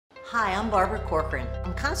Hi, I'm Barbara Corcoran.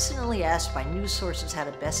 I'm constantly asked by news sources how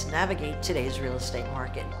to best navigate today's real estate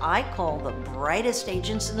market. I call the brightest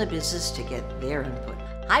agents in the business to get their input.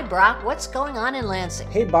 Hi, Brock. What's going on in Lansing?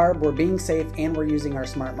 Hey, Barb. We're being safe and we're using our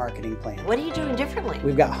smart marketing plan. What are you doing differently?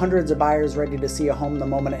 We've got hundreds of buyers ready to see a home the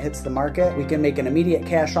moment it hits the market. We can make an immediate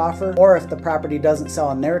cash offer, or if the property doesn't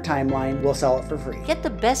sell in their timeline, we'll sell it for free. Get the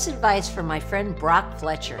best advice from my friend Brock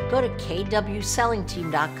Fletcher. Go to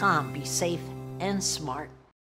kwsellingteam.com. Be safe and smart.